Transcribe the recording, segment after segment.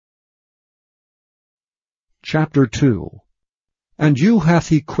Chapter 2. And you hath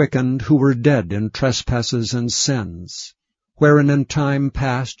he quickened, who were dead in trespasses and sins, wherein in time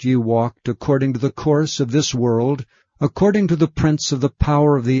past ye walked according to the course of this world, according to the prince of the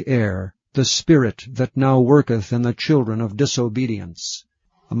power of the air, the spirit that now worketh in the children of disobedience,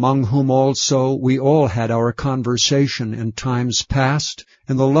 among whom also we all had our conversation in times past,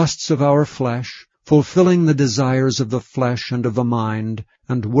 in the lusts of our flesh, fulfilling the desires of the flesh and of the mind,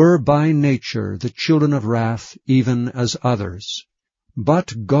 and were by nature the children of wrath, even as others.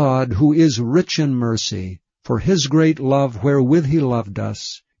 But God, who is rich in mercy, for his great love wherewith he loved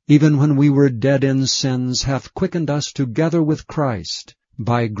us, even when we were dead in sins, hath quickened us together with Christ.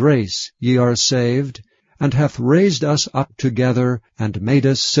 By grace ye are saved, and hath raised us up together, and made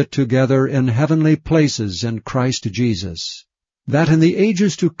us sit together in heavenly places in Christ Jesus, that in the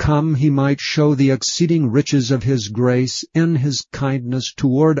ages to come he might show the exceeding riches of his grace in his kindness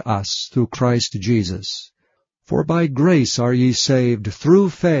toward us through Christ Jesus. For by grace are ye saved through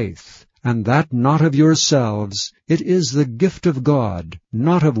faith, and that not of yourselves, it is the gift of God,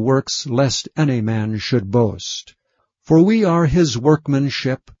 not of works, lest any man should boast. For we are his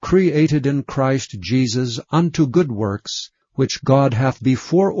workmanship, created in Christ Jesus unto good works, which God hath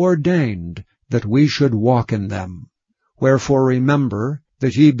before ordained that we should walk in them. Wherefore remember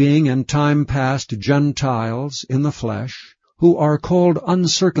that ye being in time past Gentiles in the flesh, who are called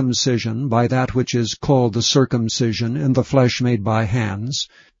uncircumcision by that which is called the circumcision in the flesh made by hands,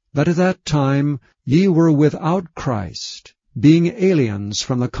 that at that time ye were without Christ, being aliens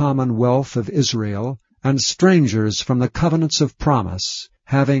from the commonwealth of Israel, and strangers from the covenants of promise,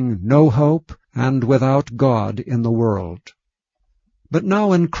 having no hope, and without God in the world. But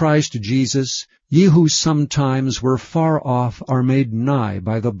now in Christ Jesus, ye who sometimes were far off are made nigh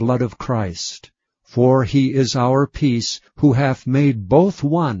by the blood of Christ. For he is our peace, who hath made both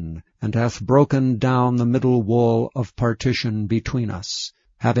one, and hath broken down the middle wall of partition between us,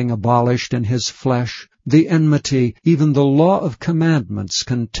 having abolished in his flesh the enmity, even the law of commandments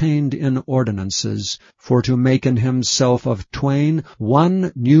contained in ordinances, for to make in himself of twain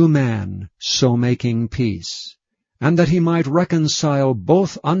one new man, so making peace, and that he might reconcile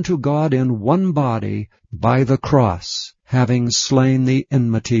both unto God in one body by the cross, having slain the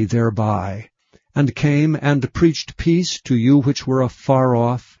enmity thereby, and came and preached peace to you which were afar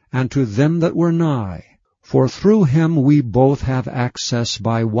off, and to them that were nigh. For through him we both have access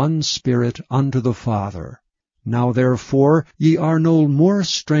by one Spirit unto the Father. Now therefore ye are no more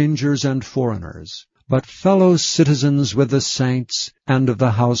strangers and foreigners, but fellow citizens with the saints and of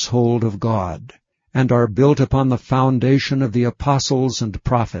the household of God, and are built upon the foundation of the apostles and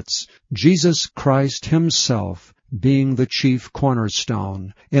prophets, Jesus Christ himself being the chief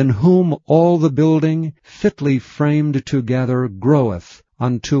cornerstone, in whom all the building, fitly framed together, groweth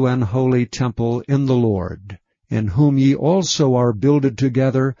unto an holy temple in the Lord, in whom ye also are builded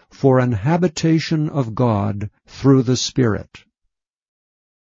together for an habitation of God through the Spirit.